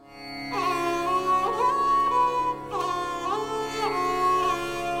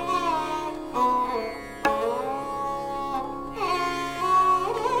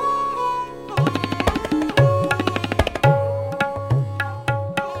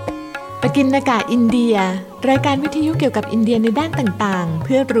ปกิณกะอินเดียรายการวิทยุเกี่ยวกับอินเดียในด้านต่างๆเ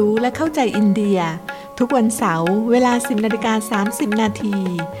พื่อรู้และเข้าใจอินเดียทุกวันเสาร์เวลา 10:30 นาที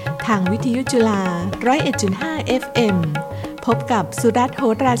ทางวิทยุจุฬา 101.5 FM พบกับสุรัตน์ โห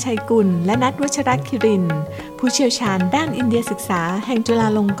ราชัยกุลและนัทวัชรคิรินทร์ผู้เชี่ยวชาญด้านอินเดียศึกษาแห่งจุฬา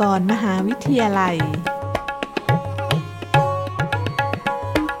ลงกรณ์มหาวิทยาลัย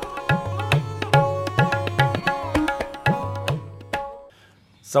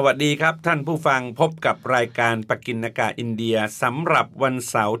สวัสดีครับท่านผู้ฟังพบกับรายการปกิณกะอินเดียสำหรับวัน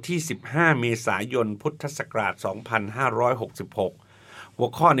เสาร์ที่15เมษายนพุทธศักราช2566หัว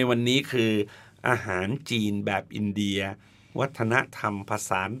ข้อในวันนี้คืออาหารจีนแบบอินเดียวัฒนธรรมผ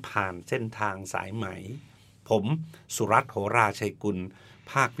สานผ่านเส้นทางสายไหมผมสุรัตน์ โหราชัยกุล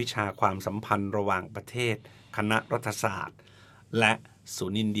ภาควิชาความสัมพันธ์ระหว่างประเทศคณะรัฐศาสตร์และศู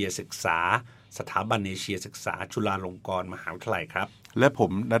นย์อินเดียศึกษาสถาบันเอเชียศึกษาจุฬาลงกรณ์มหาวิทยาลัยครับและผ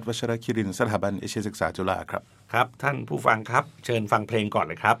มนัทวัชรคิรินทร์สถาบันเอเชียศึกษาจุฬาครับครับท่านผู้ฟังครับเชิญฟังเพลงก่อน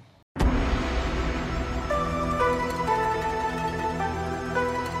เลยครับ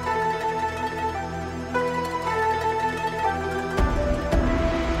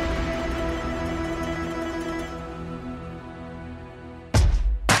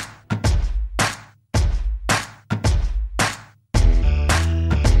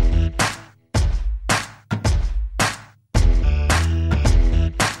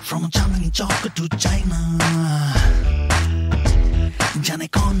to China जाने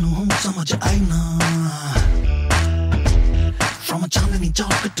कौन हूँ समझ आई ना From Chandni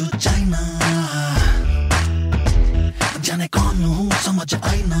Chowk to China जाने कौन हूँ समझ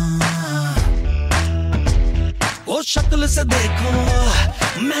आई ना वो शक्ल से देखो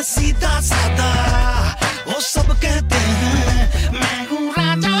मैं सीधा साधा वो सब कहते हैं मैं हूँ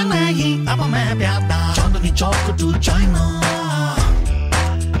राजा नहीं अब मैं प्यादा Chandni Chowk to China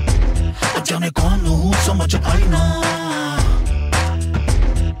जाने कौन हूँ समझ आई ना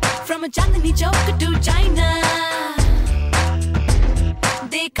From Chandni Chowk to China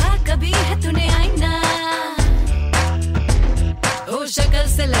देखा कभी है तूने आईना ओ शक्ल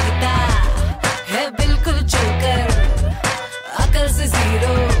से लगता है बिल्कुल जोकर अकल से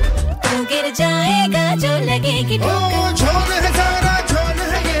जीरो तू गिर जाएगा जो लगेगी ठोकर झोल है सारा झोल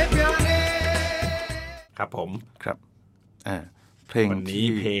है ये प्यारे ครับผมครับวันนี้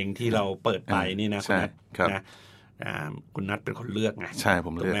เพลงที่เราเปิดไปนี่นะคุณนัทนะคุณนัทเป็นคนเลือกไงใช่ผ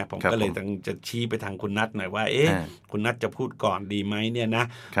มเลือกผมก็เลยต้องจะชี้ไปทางคุณนัทหน่อยว่าคุณนัทจะพูดก่อนดีไหมเนี่ยนะ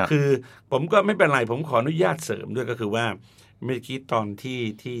คือผมก็ไม่เป็นไรผมขออนุญาตเสริมด้วยก็คือว่าเมื่อกี้ตอน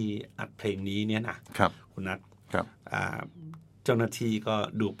ที่อัดเพลงนี้เนี่ยนะคุณนัทเจ้าหน้าที่ก็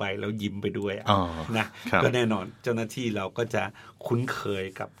ดูไปแล้วยิ้มไปด้วยนะก็แน่นอนเจ้าหน้าที่เราก็จะคุ้นเคย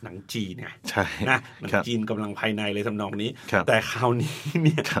กับหนังจีนไงนะหนังจีนกำลังภายในเลยทำนองนี้แต่คราวนี้เ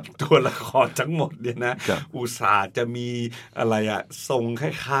นี่ยตัวละครทั้งหมดเนี่ยนะอุตส่าห์จะมีอะไรอะทรงค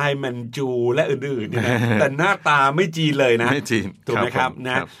ล้ายๆแมนจูและอื่นๆเนี่ยนะแต่หน้าตาไม่จีนเลยนะไม่จีนถูกไหมครับน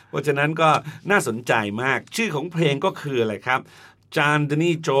ะเพราะฉะนั้นก็น่าสนใจมากชื่อของเพลงก็คืออะไรครับจานด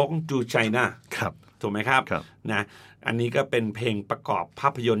นี่โจ๊กดูไชน่าถูกไหมครับนะอันนี้ก็เป็นเพลงประกอบภา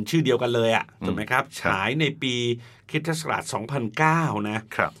พยนตร์ชื่อเดียวกันเลยอ่ะถูกไหมครับฉายในปีคริสตศักราช2009นะ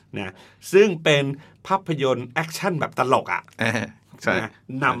ซึ่งเป็นภาพยนตร์แอคชั่นแบบตลกอ่ะนะ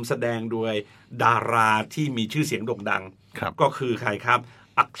นำแสดงโดยดาราที่มีชื่อเสียงโด่งดังก็คือใครครับ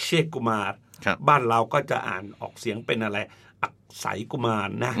อักเชษกุมารบ้านเราก็จะอ่านออกเสียงเป็นอะไรอักไสกุมาร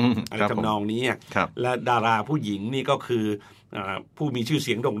นะอะไรทำนองนี้และดาราผู้หญิงนี่ก็คือผู้มีชื่อเ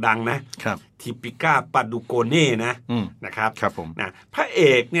สียงโด่งดังนะทิปิก้าปาดูโกเน่นะครับนะพระเอ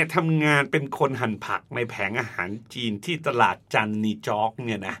กเนี่ยทำงานเป็นคนหั่นผักในแผงอาหารจีนที่ตลาดจันนีจอกเ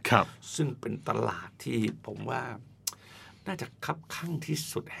นี่ยนะซึ่งเป็นตลาดที่ผมว่าน่าจะคับคั่งที่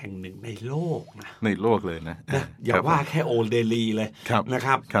สุดแห่งหนึ่งในโลกนะในโลกเลยนะอย่าว่าแค่โอเดลีเลยนะค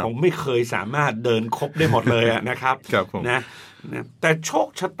รับผมไม่เคยสามารถเดินครบได้หมดเลยนะครับนะแต่โชค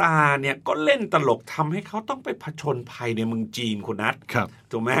ชะตาเนี่ยก็เล่นตลกทำให้เขาต้องไปผจญภัยในเมืองจีนคุณนัท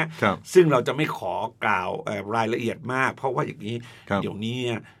ถูกไหมซึ่งเราจะไม่ขอกล่าวรายละเอียดมากเพราะว่าอย่างนี้เดี๋ยวนี้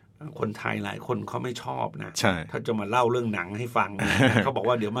คนไทยหลายคนเขาไม่ชอบนะถ้าจะมาเล่าเรื่องหนังให้ฟัง เขาบอก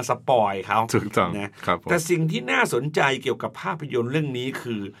ว่าเดี๋ยวมาสปอยเขานะแต่สิ่งที่น่าสนใจเกี่ยวกับภาพยนตร์เรื่องนี้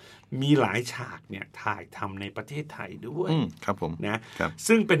คือมีหลายฉากเนี่ยถ่ายทำในประเทศไทยด้วยครับผมนะ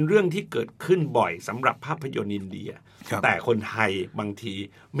ซึ่งเป็นเรื่องที่เกิดขึ้นบ่อยสำหรับภาพยนตร์อินเดียแต่คนไทยบางที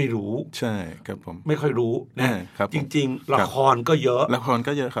ไม่รู้ใช่ครับผมไม่ค่อยรู้นะจริงๆละครก็เยอะ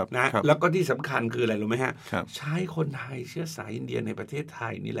ครับนะแล้วก็ที่สำคัญคืออะไรรู้ไหมฮะใช้คนไทยเชื้อสายอินเดียในประเทศไท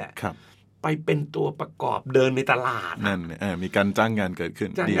ยนี่แหละ ไปเป็นตัวประกอบเดินในตลาดนั่นมีการจ้างงานเกิดขึ้น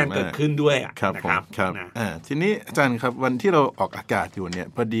จ้างงานเกิดขึ้นด้วยครับนะครับทีนี้อาจารย์ครับวันที่เราออกอากาศอยู่เนี่ย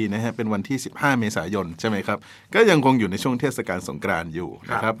พอดีนะฮะเป็นวันที่15เมษายนใช่ไหมครับก็ยังคงอยู่ในช่วงเทศกาลสงกรานต์อยู่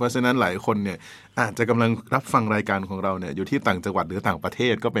นะครับเพราะฉะนั้นหลายคนเนี่ยอาจจะกำลังรับฟังรายการของเราเนี่ยอยู่ที่ต่างจังหวัดหรือต่างประเท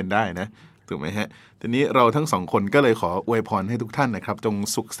ศก็เป็นได้นะถูกไหมฮะทีนี้เราทั้งสองคนก็เลยขออวยพรให้ทุกท่านนะครับจง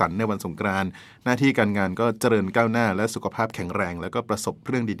สุขสันต์ในวันสงกรานต์หน้าที่การงานก็เจริญก้าวหน้าและสุขภาพแข็งแรงแล้วก็ประสบเ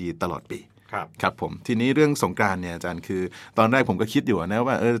รื่องดีๆตลอดปีครับผมทีนี้เรื่องสงกรานต์เนี่ยอาจารย์คือตอนแรกผมก็คิดอยู่นะ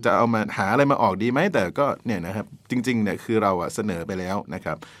ว่าจะเอามาหาอะไรมาออกดีไหมแต่ก็เนี่ยนะครับจริงๆเนี่ยคือเราเสนอไปแล้วนะค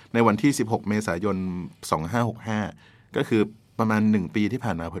รับในวันที่16เมษายน2565ก็คือประมาณ1ปีที่ผ่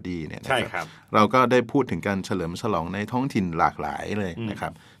านมาพอดีเนี่ยนะครับเราก็ได้พูดถึงการเฉลิมฉลองในท้องถิ่นหลากหลายเลยนะครั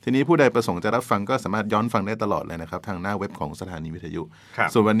บทีนี้ผู้ใดประสงค์จะรับฟังก็สามารถย้อนฟังได้ตลอดเลยนะครับทางหน้าเว็บของสถานีวิทยุ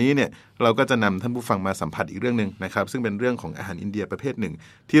ส่วนวันนี้เนี่ยเราก็จะนำท่านผู้ฟังมาสัมผัสอีกเรื่องนึงนะครับซึ่งเป็นเรื่องของอาหารอินเดียประเภทหนึ่ง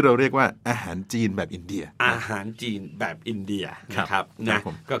ที่เราเรียกว่าอาหารจีนแบบอินเดียอาหารจีนแบบอินเดียนะครับนะ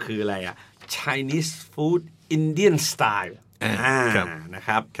ก็คืออะไรChinese food Indian styleนะค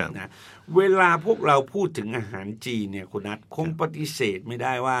รับนะเวลาพวกเราพูดถึงอาหารจีนเนี่ยคุณนัทคงปฏิเสธไม่ไ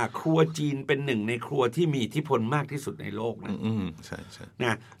ด้ว่าครัวจีนเป็นหนึ่งในครัวที่มีอิทธิพลมากที่สุดในโลกนะใช่น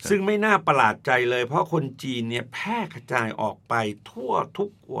ะซึ่งไม่น่าประหลาดใจเลยเพราะคนจีนเนี่ยแพร่กระจายออกไปทั่วทุก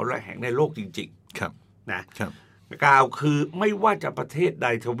หัวระแห่งในโลกจริงๆนะกล่าวคือไม่ว่าจะประเทศใด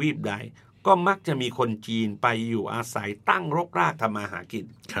ทวีปใดก็มักจะมีคนจีนไปอยู่อาศัยตั้งรกรากทำมาหากิน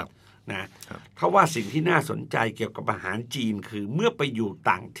นะเพราะว่าสิ่งที่น่าสนใจเกี่ยวกับอาหารจีนคือเมื่อไปอยู่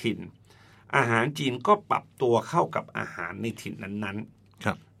ต่างถิ่นอาหารจีนก็ปรับตัวเข้ากับอาหารในถิ่นนั้น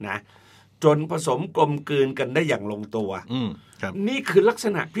ๆนะจนผสมกลมกลืนกันได้อย่างลงตัวนี่คือลักษ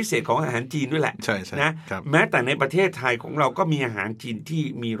ณะพิเศษของอาหารจีนด้วยแหละนะแม้แต่ในประเทศไทยของเราก็มีอาหารจีนที่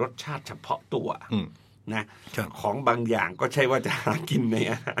มีรสชาติเฉพาะตัวนะของบางอย่างก็ใช่ว่าจะหากินใน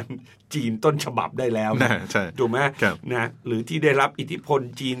อาหารจีนต้นฉบับได้แล้วนะถูกไหมนะหรือที่ได้รับอิทธิพล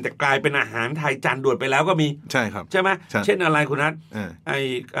จีนแต่กลายเป็นอาหารไทยจานด่วนไปแล้วก็มีใช่ไหมเช่นอะไรคุณนัทไอ้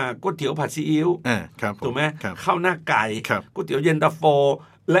ก๋วยเตี๋ยวผัดซีอิ๊วถูกไหมข้าวหน้าไก่ก๋วยเตี๋ยวเย็นตาโฟ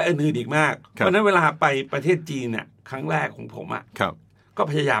และอื่นๆอีกมากเพราะนั้นเวลาไปประเทศจีนเนี่ยครั้งแรกของผมก็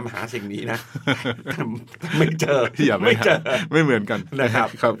พยายามหาสิ่งนี้นะไม่เจอไม่เหมือนกันนะครับ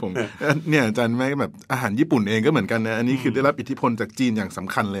ครับผมเนี่ยอาจารย์แม่แบบอาหารญี่ปุ่นเองก็เหมือนกันนะอันนี้คือได้รับอิทธิพลจากจีนอย่างส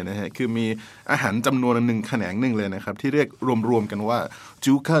ำคัญเลยนะฮะคือมีอาหารจำนวนหนึ่งแขนงหนึ่งเลยนะครับที่เรียกรวมๆกันว่า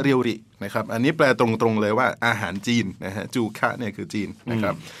จูคาเรียวรินะครับอันนี้แปลตรงๆเลยว่าอาหารจีนนะฮะจูคาเนี่ยคือจีนนะค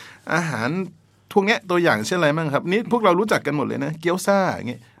รับอาหารพวกนี้ตัวอย่างเช่นอะไรบ้างครับนี่พวกเรารู้จักกันหมดเลยนะเกี๊ยวซ่าอย่าง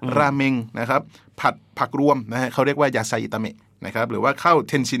เงี้ยราเมงนะครับผักรวมนะฮะเขาเรียกว่ายาไซอิตาเมะนะครับหรือว่าข้าว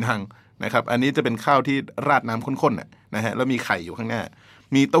เทนชินฮังนะครับอันนี้จะเป็นข้าวที่ราดน้ำข้นๆนะฮะแล้วมีไข่อยู่ข้างหน้า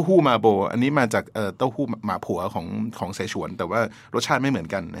มีเต้าหู้มาโบอันนี้มาจากเต้าหู้หมาผัวของเสฉวนแต่ว่ารสชาติไม่เหมือน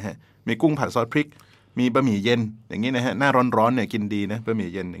กันนะฮะมีกุ้งผัดซอสพริกมีบะหมี่เย็นอย่างนี้นะฮะหน้าร้อนๆเนี่ยกินดีนะบะหมี่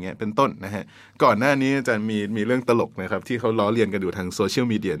เย็นอย่างเงี้ยเป็นต้นนะฮะก่อนหน้านี้อาจารย์มีเรื่องตลกนะครับที่เขาล้อเลียนกันอยู่ทางโซเชียล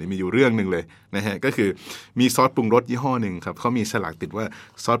มีเดียมีอยู่เรื่องนึงเลยนะฮะก็คือมีซอสปรุงรสยี่ห้อนึงครับเขามีฉลากติดว่า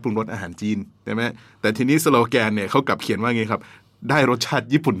ซอสปรุงรสอาหารจีนใช่ไหมแต่ทีนี้สโลแกนเนี่ยเขากลับเขียนว่าไงครับได้รสชาติ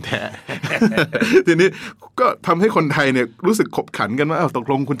ญี่ปุ่นแท้ ทีนี้ก็ทำให้คนไทยเนี่ยรู้สึกขบขันกันว่าตก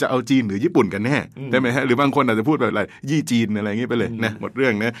ลงคุณจะเอาจีนหรือญี่ปุ่นกันแน่ได้ไหมฮะหรือบางคนอาจจะพูดแบบอะไรยี่จีนอะไรอย่างนี้ไปเลยนะหมดเรื่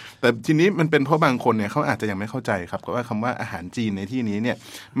องนะแต่ทีนี้มันเป็นเพราะบางคนเนี่ยเขาอาจจะยังไม่เข้าใจครับว่าคำว่าอาหารจีนในที่นี้เนี่ย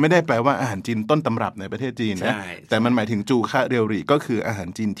ไม่ได้แปลว่าอาหารจีนต้นตำรับในประเทศจีนนะแต่มันหมายถึงจูคาเรียวริก็คืออาหาร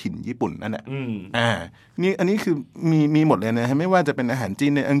จีนถิ่นญี่ปุ่นนั่นแหละนี่อันนี้คือมีหมดเลยนะฮะไม่ว่าจะเป็นอาหารจี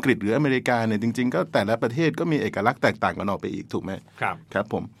นในอังกฤษหรืออเมริกาเนี่ยจริงๆก็แต่ละประเทศก็มีเอกลักษณ์แตกต่างกันออกไปอีกถูกไหมครับ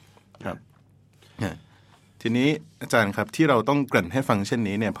ผมครับทีนี้อาจารย์ครับที่เราต้องเกริ่นให้ฟังเช่น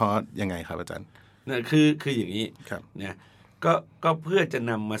นี้เนี่ยเพราะยังไงครับอาจารย์คืออย่างนี้นะก็เพื่อจะ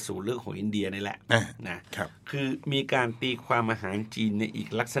นำมาสู่เรื่องของอินเดียนี่แหละนะครับคือมีการตีความอาหารจีนในอีก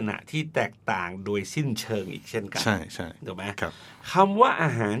ลักษณะที่แตกต่างโดยสิ้นเชิงอีกเช่นกันใช่ถูกไหมคำว่าอา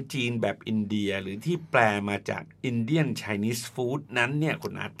หารจีนแบบอินเดียหรือที่แปลมาจาก Indian Chinese Food นั้นเนี่ยคุ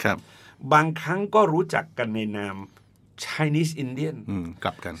ณนัทบางครั้งก็รู้จักกันในนาม Chinese Indian ก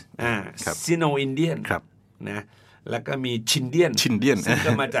ลับกันSino Indian นะแล้วก็มีชินเดียนซึ่ง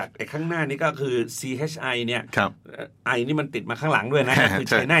ก็มาจากไอ้ข้างหน้านี่ก็คือ CHI เนี่ยไอนี่มันติดมาข้างหลังด้วยนะคือ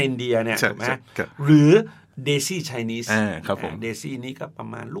China India เนี่ยถูกไหมหรือเดซี่ไชนีสเดซี่นี่ก็ประ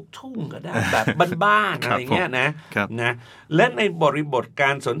มาณลูกทุ่งก็ได้แบบบ้านๆอะไรเงี้ยนะและในบริบทกา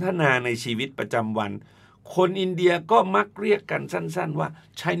รสนทนาในชีวิตประจำวันคนอินเดียก็มักเรียกกันสั้นๆว่า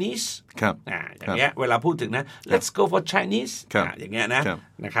Chinese อย่างเงี้ยเวลาพูดถึงนะ let's go for Chinese อย่างเงี้ยนะ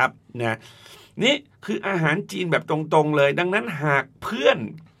ครับนี่คืออาหารจีนแบบตรงๆเลยดังนั้นหากเพื่อน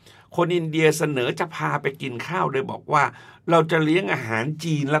คนอินเดียเสนอจะพาไปกินข้าวโดยบอกว่าเราจะเลี้ยงอาหาร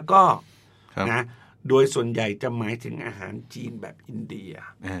จีนแล้วก็ นะโดยส่วนใหญ่จะหมายถึงอาหารจีนแบบอินเดีย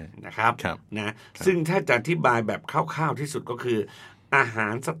นะครับนะซึ่งถ้าจะอธิบายแบบคร่าวๆที่สุดก็คืออาหา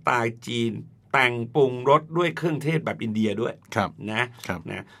รสไตล์จีนแต่งปรุงรสด้วยเครื่องเทศแบบอินเดียด้วยนะ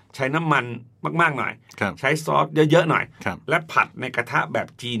ใช้น้ำมันมากๆหน่อยใช้ซอสเยอะๆหน่อยและผัดในกระทะแบบ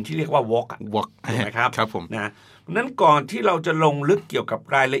จีนที่เรียกว่าวอกถูกไหมครับนะนั้นก่อนที่เราจะลงลึกเกี่ยวกับ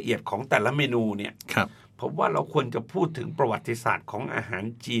รายละเอียดของแต่ละเมนูเนี่ยผมว่าเราควรจะพูดถึงประวัติศาสตร์ของอาหาร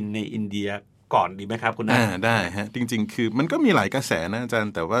จีนในอินเดียก่อนดีไหมครับคุณนัทได้ฮะจริงๆคือมันก็มีหลายกระแสนะอาจาร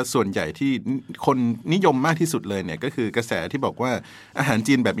ย์แต่ว่าส่วนใหญ่ที่คนนิยมมากที่สุดเลยเนี่ยก็คือกระแสที่บอกว่าอาหาร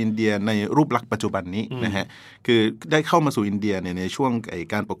จีนแบบอินเดียในรูปลักษณ์ปัจจุบันนี้นะฮะคือได้เข้ามาสู่อินเดียเนี่ยในช่วง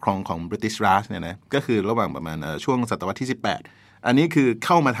การปกครองของ British Raj เนี่ยนะก็คือระหว่างประมาณช่วงศตวรรษที่18อันนี้คือเ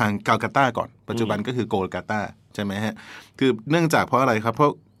ข้ามาทางกัลกัตตาก่อนปัจจุบันก็คือโกลกัตตาใช่ไหมฮะคือเนื่องจากเพราะอะไรครับเพรา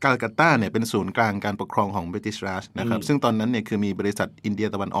ะกัลกัตตาเนี่ยเป็นศูนย์กลางการปกครองของ British Raj นะครับซึ่งตอนนั้นเนี่ยคือมีบริษัทอินเดีย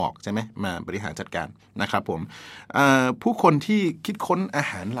ตะวันออกใช่ไหมมาบริหารจัดการนะครับผมผู้คนที่คิดค้นอา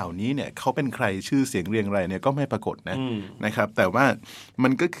หารเหล่านี้เนี่ยเขาเป็นใครชื่อเสียงเรียงไรเนี่ยก็ไม่ปรากฏนะครับแต่ว่ามั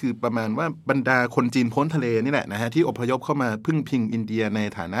นก็คือประมาณว่าบรรดาคนจีนพ้นทะเลนี่แหละนะฮะที่อพยพเข้ามาพึ่งพิงอินเดียใน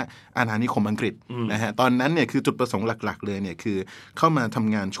ฐานะอาณานิคมอังกฤษนะฮะตอนนั้นเนี่ยคือจุดประสงค์หลักๆเลยเนี่ยคือเข้ามาท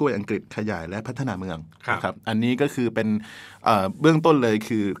ำงานช่วยอังกฤษขยายและพัฒนาเมืองครับอันนี้ก็คือเป็นเบื้องต้นเลย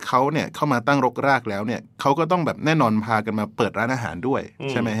คือเขาเนี่ยเข้ามาตั้งรกรากแล้วเนี่ยเขาก็ต้องแบบแน่นอนพากันมาเปิดร้านอาหารด้วย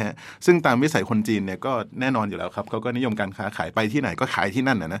ใช่ไหมฮะซึ่งตามวิสัยคนจีนเนี่ยก็แน่นอนอยู่แล้วครับเขาก็นิยมการค้าขายไปที่ไหนก็ขายที่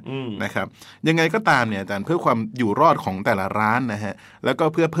นั่นนะครับยังไงก็ตามเนี่ยอาจารย์เพื่อความอยู่รอดของแต่ละร้านนะฮะแล้วก็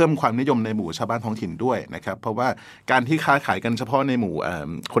เพื่อเพิ่มความนิยมในหมู่ชาวบ้านท้องถิ่นด้วยนะครับเพราะว่าการที่ค้าขายกันเฉพาะในหมู่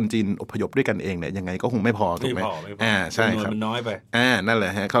คนจีนอพยพด้วยกันเองเนี่ยยังไงก็คงไม่พอถูกไหมใช่ครับมันน้อยไปนั่นแหล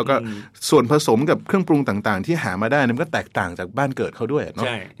ะฮะเขาก็ส่วนผสมกับเครื่องปรุงต่างๆที่หามาได้มันก็แตกต่างจากบ้านเกิดเขาด้วยเนาะ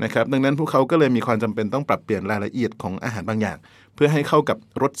นะครับดังนั้นพวกเขาก็เลยมีความจำเป็นต้องปรับเปลี่ยนรายละเอียดของอาหารบางอย่างเพื่อให้เข้ากับ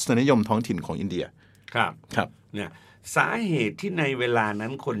รสนิยมท้องถิ่นของอินเดียครับเนี่ยสาเหตุที่ในเวลานั้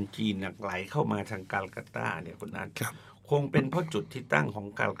นคนจีนไหลเข้ามาทางกัลกัตตาเนี่ยคุณนัทคงเป็นเพราะจุดที่ตั้งของ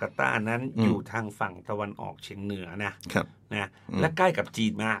กัลกัตตานั้นอยู่ทางฝั่งตะวันออกเฉียงเหนือนะและใกล้กับจี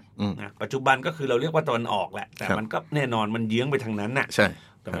นมากนะปัจจุบันก็คือเราเรียกว่าตะวันออกแหละแต่มันก็แน่นอนมันเยื้องไปทางนั้นน่ะใช่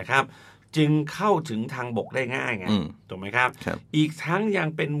ถูกไหมครับจึงเข้าถึงทางบกได้ง่ายไงถูกไหมครับอีกทั้งยัง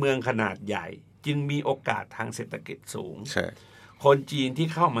เป็นเมืองขนาดใหญ่จึงมีโอกาสทางเศรษฐกิจสูงคนจีนที่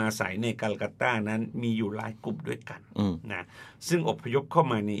เข้ามาอาศัยในกัลกัตตานั้นมีอยู่หลายกลุ่มด้วยกันนะซึ่งอพยพเข้า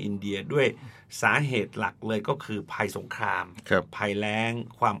มาในอินเดียด้วยสาเหตุหลักเลยก็คือภัยสงครามภัยแล้ง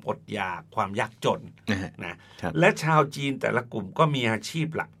ความอดอยากความยากจนนะและชาวจีนแต่ละกลุ่มก็มีอาชีพ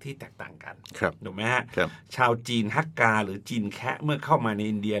หลักที่แตกต่างกันถูกไหมฮะชาวจีนฮักกาหรือจีนแคะเมื่อเข้ามาใน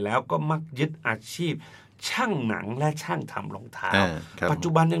อินเดียแล้วก็มักยึดอาชีพช่างหนังและช่างทำรองเท้าปัจจุ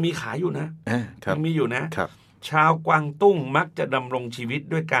บันยังมีขายอยู่นะยังมีอยู่นะชาวกวางตุ้งมักจะดำรงชีวิต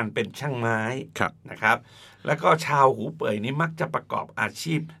ด้วยการเป็นช่างไม้นะครับแล้วก็ชาวหูเป่ยนี่มักจะประกอบอา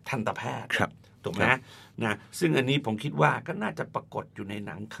ชีพทันตแพทย์ถูกไหมนะซึ่งอันนี้ผมคิดว่าก็น่าจะปรากฏอยู่ในห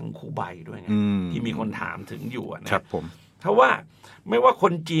นังคังคูใบด้วยไงที่มีคนถามถึงอยู่นะครับเพราะว่าไม่ว่าค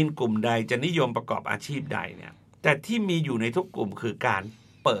นจีนกลุ่มใดจะนิยมประกอบอาชีพใดเนี่ยแต่ที่มีอยู่ในทุกกลุ่มคือการ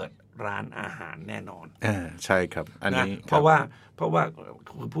เปิดร้านอาหารแน่นอนใช่ครับอันนี้เพราะว่า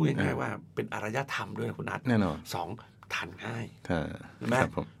คือพูดง่ายๆว่าเป็นอารยธรรมด้วยคุณนัทแน่นอน2ทานง่ายใช่ไหม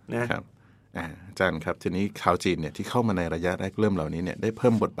นะครับอาจารย์ครับทีนี้ชาวจีนเนี่ยที่เข้ามาในระยะแรกเริ่มเหล่านี้เนี่ยได้เพิ่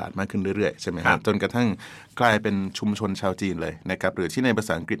มบทบาทมากขึ้นเรื่อยๆใช่ไหมครับจนกระทั่งกลายเป็นชุมชนชาวจีนเลยนะครับหรือที่ในภาษ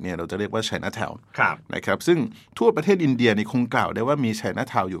าอังกฤษเนี่ยเราจะเรียกว่า China Town นะครับซึ่งทั่วประเทศอินเดียนี่คงกล่าวได้ว่ามี China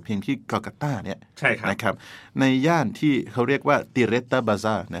Town อยู่เพียงที่กัลกัตตาเนี่ยนะครับในย่านที่เขาเรียกว่าติเรตตาบาซ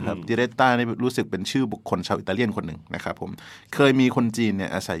านะครับติเรตตานี่รู้สึกเป็นชื่อบุคคลชาวอิตาเลียนคนหนึ่งนะครับผมเคยมีคนจีนเนี่ย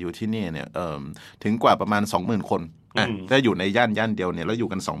อาศัยอยู่ที่นี่เนี่ยถึงกว่าประมาณ 20,000 คนถ้าอยู่ในย่านเดียวเนี่ยแล้วอยู่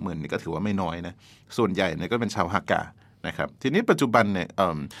กัน 20,000 นี่ก็ถือว่าไม่น้อยนะส่วนใหญ่เนี่ยก็เป็นชาวฮักกานะครับทีนี้ปัจจุบันเนี่ย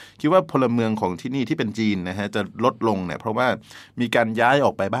คิดว่าพลเมืองของที่นี่ที่เป็นจีนนะฮะจะลดลงเนี่ยเพราะว่ามีการย้ายอ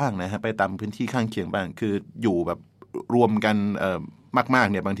อกไปบ้างนะฮะไปตามพื้นที่ข้างเคียงบ้างคืออยู่แบบรวมกันมาก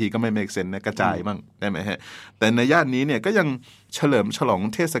ๆเนี่ยบางทีก็ไม่ make sense นะกระจายบ้างได้ไหมฮะแต่ในย่านนี้เนี่ยก็ยังเฉลิมฉลอง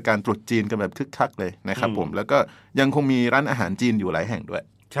เทศกาลตรุษจีนกันแบบคึกคักเลยนะครับผมแล้วก็ยังคงมีร้านอาหารจีนอยู่หลายแห่งด้วย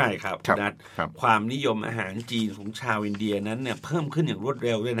ใช่ครับนัทความนิยมอาหารจีนของชาวอินเดียนั้นเนี่ยเพิ่มขึ้นอย่างรวดเ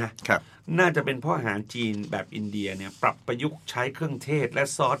ร็วด้วยนะน่าจะเป็นเพราะอาหารจีนแบบอินเดียเนี่ยปรับประยุกต์ใช้เครื่องเทศและ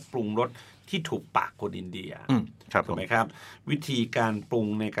ซอสปรุงรสที่ถูกปากคนอินเดียถูกไหมครับวิธีการปรุง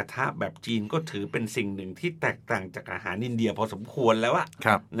ในกระทะแบบจีนก็ถือเป็นสิ่งหนึ่งที่แตกต่างจากอาหารอินเดียพอสมควรแล้วอะ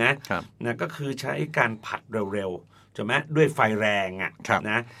นะก็คือใช้การผัดเร็วๆ ใช่ไหมด้วยไฟแรงอ่ะ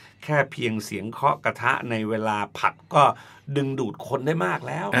นะแค่เพียงเสียงเคาะกระทะในเวลาผัดก็ดึงดูดคนได้มาก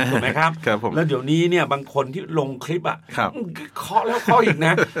แล้วถูกไหมครับแล้วเดี๋ยวนี้เนี่ยบางคนที่ลงคลิปอ่ะเคาะแล้วเคาะอีกน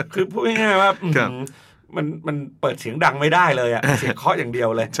ะคือพูดง่ายๆว่ามันเปิดเสียงดังไม่ได้เลยอ่ะเสียงเคาะอย่างเดียว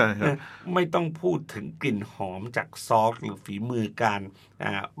เลยไม่ต้องพูดถึงกลิ่นหอมจากซอสหรือฝีมือการ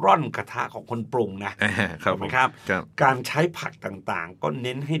ร่อนกระทะของคนปรุงนะถูกไหมครับการใช้ผักต่างๆก็เ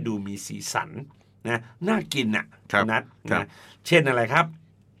น้นให้ดูมีสีสันนะน่ากินอ่ะนัดนะเช่นอะไรครับ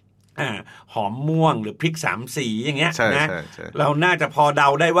หอมม่วงหรือพริก3 สีอย่างเงี้ยนะเราน่าจะพอเดา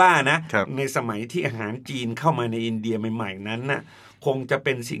ได้ว่านะในสมัยที่อาหารจีนเข้ามาในอินเดียใหม่ๆนั้นน่ะคงจะเ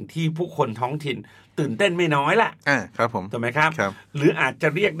ป็นสิ่งที่ผู้คนท้องถิ่นตื่นเต้นไม่น้อยแหละครับผมถูกไหมครับหรืออาจจะ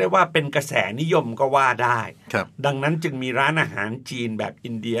เรียกได้ว่าเป็นกระแสนิยมก็ว่าได้ดังนั้นจึงมีร้านอาหารจีนแบบ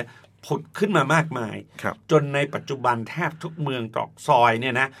อินเดียผุดขึ้นมามากมายจนในปัจจุบันแทบทุกเมืองตรอกซอยเนี่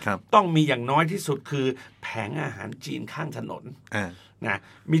ยนะต้องมีอย่างน้อยที่สุดคือแผงอาหารจีนข้างถนนนะ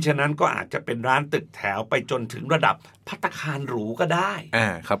มิฉะนั้นก็อาจจะเป็นร้านตึกแถวไปจนถึงระดับภัตตาคารหรูก็ได้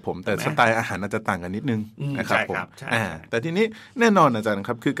ครับผมแต่สไตล์อาหารอาจจะต่างกันนิดนึงนะครับผมแต่ทีนี้แน่นอนอาจารย์ค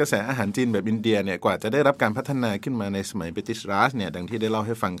รับคือกระแสอาหารจีนแบบอินเดียเนี่ยกว่าจะได้รับการพัฒนาขึ้นมาในสมัยบริติชราชเนี่ยดังที่ได้เล่าใ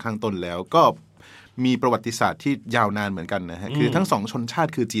ห้ฟังข้างต้นแล้วก็มีประวัติศาสตร์ที่ยาวนานเหมือนกันนะฮะคือทั้งสองชนชา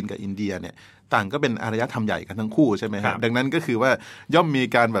ติคือจีนกับอินเดียเนี่ยต่างก็เป็นอารยธรรมใหญ่กันทั้งคู่ใช่ไหมครับดังนั้นก็คือว่าย่อมมี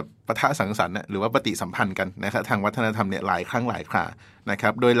การแบบปะทะสังสรรค์หรือว่าปฏิสัมพันธ์กันนะครับทางวัฒนธรรมเนี่ยหลายครั้งหลายครานะครั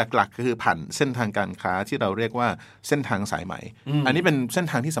บโดยหลักๆก็คือผ่านเส้นทางการค้าที่เราเรียกว่าเส้นทางสายไหมอันนี้เป็นเส้น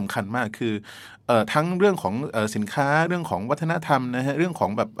ทางที่สำคัญมากคือทั้งเรื่องของสินค้าเรื่องของวัฒนธรรมนะฮะเรื่องของ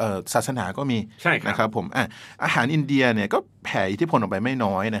แบบศาสนาก็มีนะครับผมอาหารอินเดียเนี่ยก็แผ่อิทธิพลออกไปไม่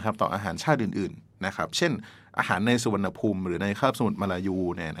น้อยนะครับต่ออาหารชาติอื่นๆนะครับเช่นอาหารในสุวรรณภูมิหรือในคาบสมุทรมาลายู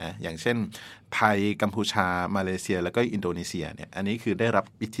เนี่ยนะอย่างเช่นไทยกัมพูชามาเลเซียแล้วก็อินโดนีเซียเนี่ยอันนี้คือได้รับ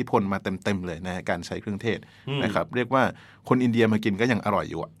อิทธิพลมาเต็มๆเลยนะการใช้เครื่องเทศนะครับเรียกว่าคนอินเดียมากินก็ยังอร่อย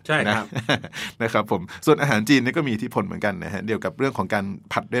อยู่ใช่ครับ นะครับผมส่วนอาหารจีนนี่ก็มีอิทธิพลเหมือนกันนะฮะเกี่ยวกับเรื่องของการ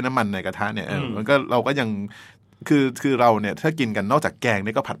ผัดด้วยน้ำมันในกระทะเนี่ยมันก็เราก็ยังคือเราเนี่ยถ้ากินกันนอกจากแกง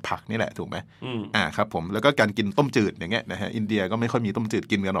นี่ก็ผัดผักนี่แหละถูกไหมครับผมแล้วก็การกินต้มจืดอย่างเงี้ยนะฮะอินเดียก็ไม่ค่อยมีต้มจืด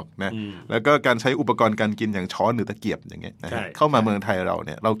กินกันหรอกนะแล้วก็การใช้อุปกรณ์การกินอย่างช้อนหรือตะเกียบอย่างเงี้ยนะฮะเข้ามาเมืองไทยเราเ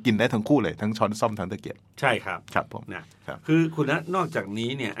นี่ยเรากินได้ทั้งคู่เลยทั้งช้อนส้อมทั้งตะเกียบใช่ครับครับผมนะคือคุณนะนอกจากนี้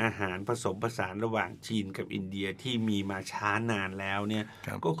เนี่ยอาหารผสมผสานระหว่างจีนกับอินเดียที่มีมาช้านานแล้วเนี่ย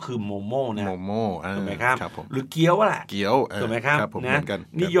ก็คือโมโม่นะโมโม่ถูกไหมครับหรือเกี๊ยวแหละเกี๊ยวถูกไหมครับนะ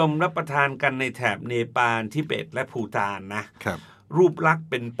นิยมรับประทานกันในแถบเนปาลทิเบตและภูฏานนะรูปลักษณ์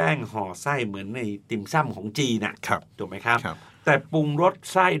เป็นแป้งห่อไส้เหมือนในติ่มซ่ำของจีนน่ะถูกไหมครับแต่ปรุงรส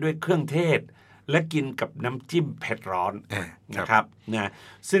ไส้ด้วยเครื่องเทศและกินกับน้ำจิ้มเผ็ดร้อนนะครับนะ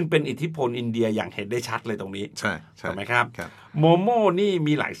ซึ่งเป็นอิทธิพลอินเดียอย่างเห็นได้ชัดเลยตรงนี้ถูกไหมครับโมโม่นี่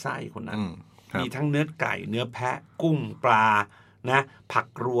มีหลายไส้คนนั้นมีทั้งเนื้อไก่เนื้อแพะกุ้งปลานะผัก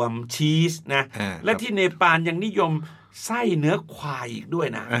รวมชีสนะและที่เนปาลยังนิยมไส้เนื้อควายอีกด้วย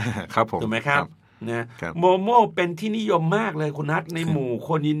นะครับถูกไหมครับนะโมโม่เป็นที่นิยมมากเลยคุณนัทในหมู่ค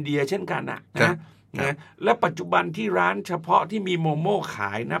นอินเดียเช่นกันนะและปัจจุบันที่ร้านเฉพาะที่มีโมโม่ข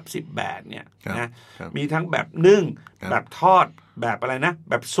ายนับ10แบบเนี่ยนะมีทั้งแบบนึ่งแบบทอดแบบอะไรนะ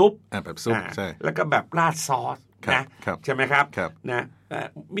แบบซุปใช่แล้วก็แบบราดซอสนะใช่ไหมครับนะ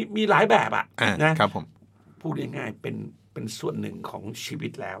มีหลายแบบอ่ะนะครับผมพูดง่ายๆเป็นส่วนหนึ่งของชีวิ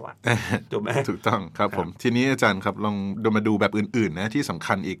ตแล้วอ่ะถูกไหมถูกต้องครับผมทีนี้อาจารย์ครับลองมาดูแบบอื่นๆนะที่สำ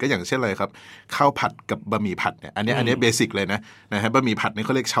คัญอีกก็อย่างเช่นอะไรครับข้าวผัดกับบะหมี่ผัดเนี่ยอันนี้เบสิกเลยนะฮะบะหมี่ผัดนี่เข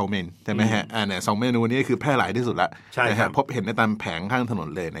าเรียกชาวเมนใช่ไหมฮะเนี่ย2เมนูนี้คือแพร่หลายที่สุดละนะฮะพบเห็นในตามแผงข้างถนน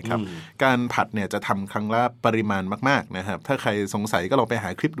เลยนะครับการผัดเนี่ยจะทำครั้งละปริมาณมากๆนะครับถ้าใครสงสัยก็ลองไปหา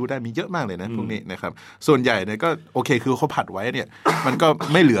คลิปดูได้มีเยอะมากเลยนะพวกนี้นะครับส่วนใหญ่เนี่ยก็โอเคคือเขาผัดไว้เนี่ยมันก็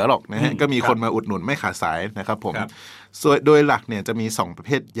ไม่เหลือหรอกนะฮะก็มีคนมาอุดหนุนไม่ขาดสายนะครับผมโดยหลักเนี่ยจะมี2ประเภ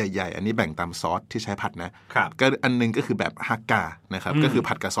ทใหญ่ๆอันนี้แบ่งตามซอสที่ใช้ผัดนะก็อันนึงก็คือแบบฮักกานะครับก็คือ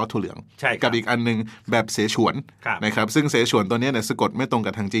ผัดกับซอสถั่วเหลืองกับอีกอันนึงแบบเสฉวนนะครับซึ่งเสฉวนตัวนี้เนี่ยสะกดไม่ตรง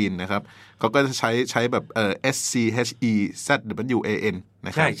กับทางจีนนะครับเขาก็จะใช้แบบ SCHEZWAN น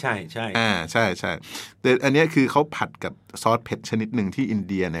ะครับใช่ใช่แต่อันนี้คือเขาผัดกับซอสเผ็ดชนิดหนึ่งที่อิน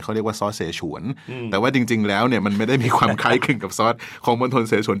เดียเนี่ยเขาเรียกว่าซอสเสฉวนแต่ว่าจริงๆแล้วเนี่ยมันไม่ได้มีความคล้ายคลึงกับซอสของมณฑล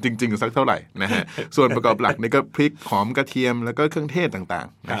เสฉวนจริงๆสักเท่าไหร่นะฮะส่วนประกอบหลักนี่ก็พริกหอมกระเทียมแล้วก็เครื่องเทศต่าง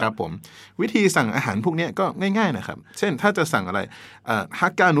ๆนะครับผมวิธีสั่งอาหารพวกนี้ก็ง่ายๆนะครับเช่นถ้าจะสั่งอะไรฮั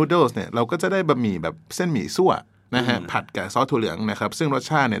กกานูโดลส์เนี่ยเราก็จะได้บะหมี่แบบเส้นหมี่ซั่วนะฮะผัดกับซอสถั่วเหลืองนะครับซึ่งรส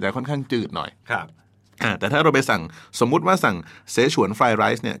ชาติเนี่ยจะค่อนข้างจืดหน่อย แต่ถ้าเราไปสั่งสมมุติว่าสั่งเสฉวนฟรายไร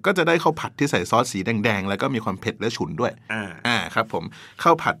ซ์เนี่ยก็จะได้ข้าวผัดที่ใส่ซอสสีแดงๆแล้วก็มีความเผ็ดและฉุนด้วยครับผมข้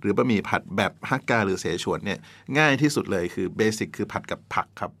าวผัดหรือบะหมี่ผัดแบบฮักกาหรือเสฉวนเนี่ยง่ายที่สุดเลยคือเบสิกคือผัดกับผัก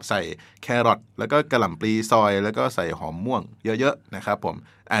ครับใส่แครอทแล้วก็กระหล่ำปลีซอยแล้วก็ใส่หอมม่วงเยอะๆนะครับผม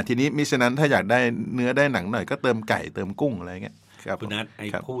ทีนี้มิฉะนั้นถ้าอยากได้เนื้อได้หนังหน่อยก็เติมไก่เติมกุ้งอะไรเงี้ยคุณนัทไอ้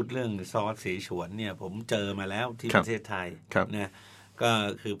พูดเรื่องซอสเสฉวนเนี่ยผมเจอมาแล้วที่ประเทศไทยนะก็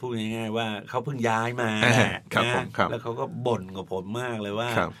คือพูดง่ายๆว่าเขาเพิ่งย้ายมานะแล้วเขาก็บ่นกับผมมากเลยว่า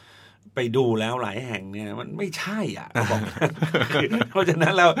ไปดูแล้วหลายแห่งเนี่ยมันไม่ใช่อ่ะบอกเพราะฉะนั้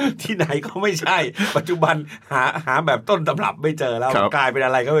นแล้วที่ไหนก็ไม่ใช่ปัจจุบันหาแบบต้นตำรับไม่เจอแล้วกลายเป็นอ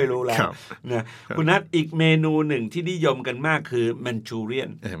ะไรก็ไม่รู้แล้วนะคุณนัทอีกเมนูหนึ่งที่นิยมกันมากคือแมนจูเรียน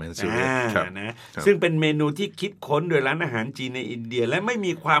นะซึ่งเป็นเมนูที่คิดค้นโดยร้านอาหารจีนในอินเดียและไม่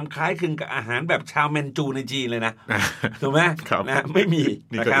มีความคล้ายคลึงกับอาหารแบบชาวแมนจูในจีนเลยนะถูกไหมนะไม่มี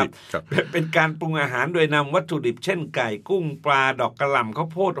นะครับเป็นการปรุงอาหารโดยนำวัตถุดิบเช่นไก่กุ้งปลาดอกกระหล่ำข้าว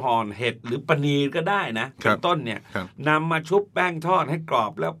โพดห่อนเห็ดหรือปนีก็ได้นะเป็นต้นเนี่ยนำมาชุบแป้งทอดให้กรอ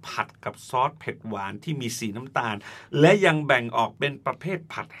บแล้วผัดกับซอสเผ็ดหวานที่มีสีน้ำตาลและยังแบ่งออกเป็นประเภท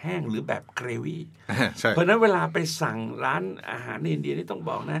ผัดแห้งหรือแบบเกรวี่เพราะนั้นเวลาไปสั่งร้านอาหารในอินเดียนี่ต้อง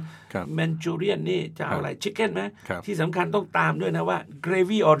บอกนะแมนจูเรียนนี่จะเอาอะไรชิคเก้นไหมที่สำคัญต้องตามด้วยนะว่าเกร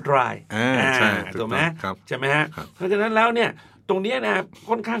วี่ or dry ถูกไหมใช่ไหมฮะเพราะฉะนั้นแล้วเนี่ยตรงนี้นะ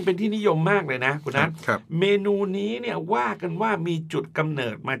ค่อนข้างเป็นที่นิยมมากเลยนะคุณนัทเมนูนี้เนี่ยว่ากันว่ามีจุดกำเนิ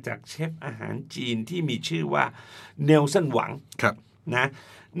ดมาจากเชฟอาหารจีนที่มีชื่อว่าเนลสันหวังนะ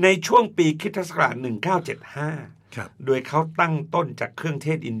ในช่วงปีคริสตศักราช1975โดยเขาตั้งต้นจากเครื่องเท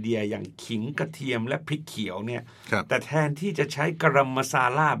ศอินเดียอย่างขิงกระเทียมและพริกเขียวเนี่ยแต่แทนที่จะใช้กะรัมมาซา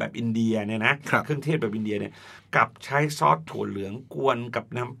ล่าแบบอินเดียเนี่ยนะเครื่องเทศแบบอินเดียเนี่ยกับใช้ซอสถั่วเหลืองกวนกับ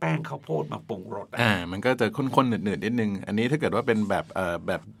น้ำแป้งข้าวโพดมาปรุงรสมันก็จะข้นๆหนืดๆนิดนึงอันนี้ถ้าเกิดว่าเป็นแบบ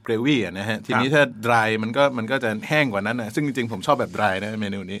เกรวี่นะฮะทีนี้ถ้า dry มันก็จะแห้งกว่านั้นนะซึ่งจริงๆผมชอบแบบ dry นะเม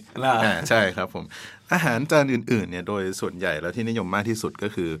นูนี้ใช่ครับผมอาหารจานอื่นๆเนี่ยโดยส่วนใหญ่แล้วที่นิยมมากที่สุดก็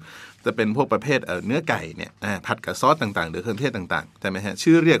คือจะเป็นพวกประเภทเนื้อไก่เนี่ยผัดกับซอสต่างๆหรือเครื่องเทศต่างๆใช่ไหมฮะ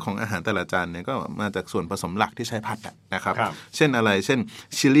ชื่อเรียกของอาหารแต่ละจานเนี่ยก็มาจากส่วนผสมหลักที่ใช้ผัดนะครับเช่นอะไรเช่น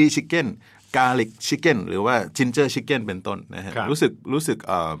ชิลลี่ชิคเก้นกาลิกชิคเก้นหรือว่าจินเจอร์ชิคเก้นเป็นต้นนะฮะรู้สึก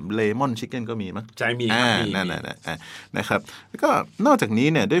เลมอนชิคเก้นก็มีมั้งใช่มีนั่นนะครับแล้วก็นอกจากนี้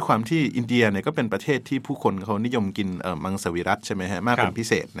เนี่ยด้วยความที่อินเดียเนี่ยก็เป็นประเทศที่ผู้คนเขานิยมกินมังสวิรัติใช่ไหมฮะมากเป็นพิ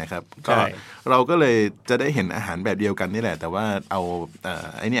เศษนะครับก็เราก็เลยจะได้เห็นอาหารแบบเดียวกันนี่แหละแต่ว่าเอา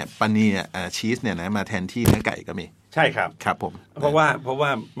ไอเนี่ยปานีชีสเนี่ยนะมาแทนที่เนื้อไก่ก็มีใช่ครับครับผมเพราะว่า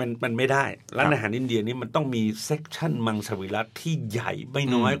มันไม่ได้ร้านอาหารอินเดียนี่มันต้องมีเซกชันมังสวิรัติที่ใหญ่ไม่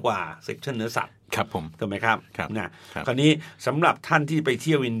น้อยกว่าเซกชันเนื้อสัตว์ครับผมถูกไหมครับนะคราวนี้สำหรับท่านที่ไปเ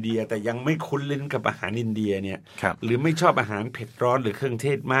ที่ยวอินเดียแต่ยังไม่คุ้นลิ้นกับอาหารอินเดียเนี่ยหรือไม่ชอบอาหารเผ็ดร้อนหรือเครื่องเท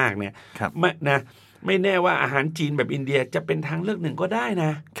ศมากเนี่ยไม่แน่ว่าอาหารจีนแบบอินเดียจะเป็นทางเลือกหนึ่งก็ได้น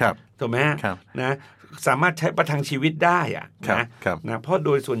ะครับถูกไหมนะสามารถใช้ประทังชีวิตได้อะนะเพราะโด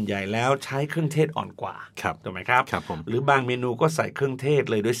ยส่วนใหญ่แล้วใช้เครื่องเทศอ่อนกว่าถูกไหมครับหรือบางเมนูก็ใส่เครื่องเทศ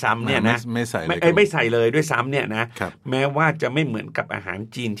เลยด้วยซ้ำเนี่ยนะไม่ใส่เลยด้วยซ้ำเนี่ยนะแม้ว่าจะไม่เหมือนกับอาหาร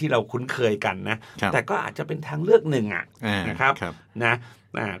จีนที่เราคุ้นเคยกันนะแต่ก็อาจจะเป็นทางเลือกหนึ่งนะครับนะ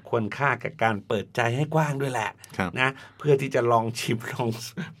ควรค่ากับการเปิดใจให้กว้างด้วยแหละนะเพื่อที่จะลองชิมลอง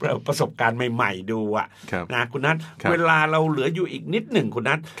ประสบการณ์ใหม่ๆดูนะคุณนัทเวลาเราเหลืออยู่อีกนิดหนึ่งคุณ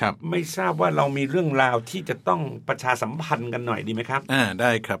นัทไม่ทราบว่าเรามีเรื่องราวที่จะต้องประชาสัมพันธ์กันหน่อยดีไหมครับไ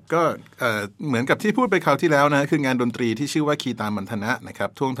ด้ครับก็เหมือนกับที่พูดไปคราวที่แล้วนะคืองานดนตรีที่ชื่อว่าคีตามันธนะนะครับ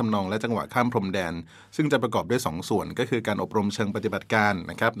ท่วงทำนองและจังหวะข้ามพรมแดนซึ่งจะประกอบด้วย2ส่วนก็คือการอบรมเชิงปฏิบัติการ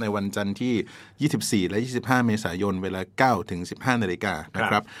นะครับในวันจันทร์ที่24และ25เมษายนเวลา 9 ถึง 15 นาฬิกานะ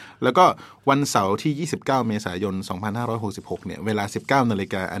ครับแล้วก็วันเสาร์ที่29เมษายน2566เนี่ยเวลา 19 นาฬิ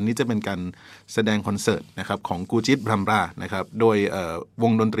กาอันนี้จะเป็นการแสดงคอนเสิร์ตนะครับของกูจิตบรัมรานะครับโดยว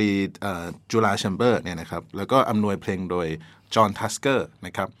งดนตรีจุฬาแชมเบอร์เนี่ยนะครับแล้วก็อำนวยเพลงโดยจอห์นทัสเกอร์น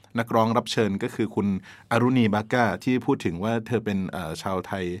ะครับนักร้องรับเชิญก็คือคุณอรุณีบาก้าที่พูดถึงว่าเธอเป็นชาวไ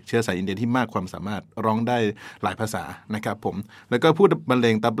ทยเชื้อสายอินเดียที่มากความสามารถร้องได้หลายภาษานะครับผมแล้วก็ผู้บรรเล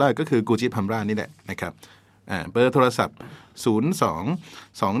งตับล่าก็คือกูจิตบรัมรานี่แหละนะครับเบอร์โทรศัพท์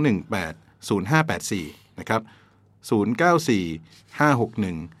02-218-0584นะครับ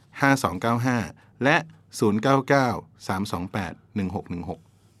094-561-5295และ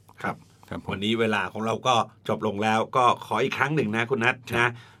099-328-1616ครับวันนี้เวลาของเราก็จบลงแล้วก็ขออีกครั้งหนึ่งนะคุณนัทนะ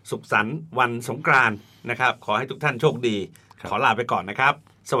สุขสันต์วันสงกรานต์นะครับขอให้ทุกท่านโชคดีขอลาไปก่อนนะครับ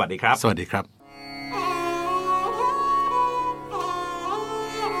สวัสดีครับสวัสดีครับ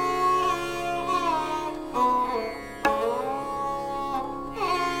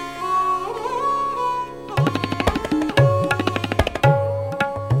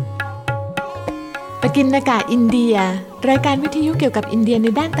ป กินนากาอินเดียรายการวิทยุเกี่ยวกับอินเดียใน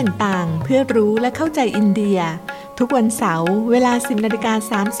ด้านต่างๆเพื่อรู้และเข้าใจอินเดียทุกวันเสาร์เวลา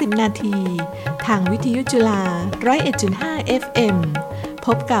 10:30 นาทีทางวิทยุจุฬา 101.5 FM พ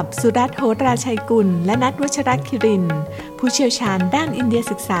บกับสุรัตน์ โหราชัยกุลและนัทวัชรคิรินทร์ผู้เชี่ยวชาญด้านอินเดีย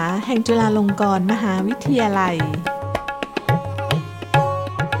ศึกษาแห่งจุฬาลงกรณ์มหาวิทยาลัย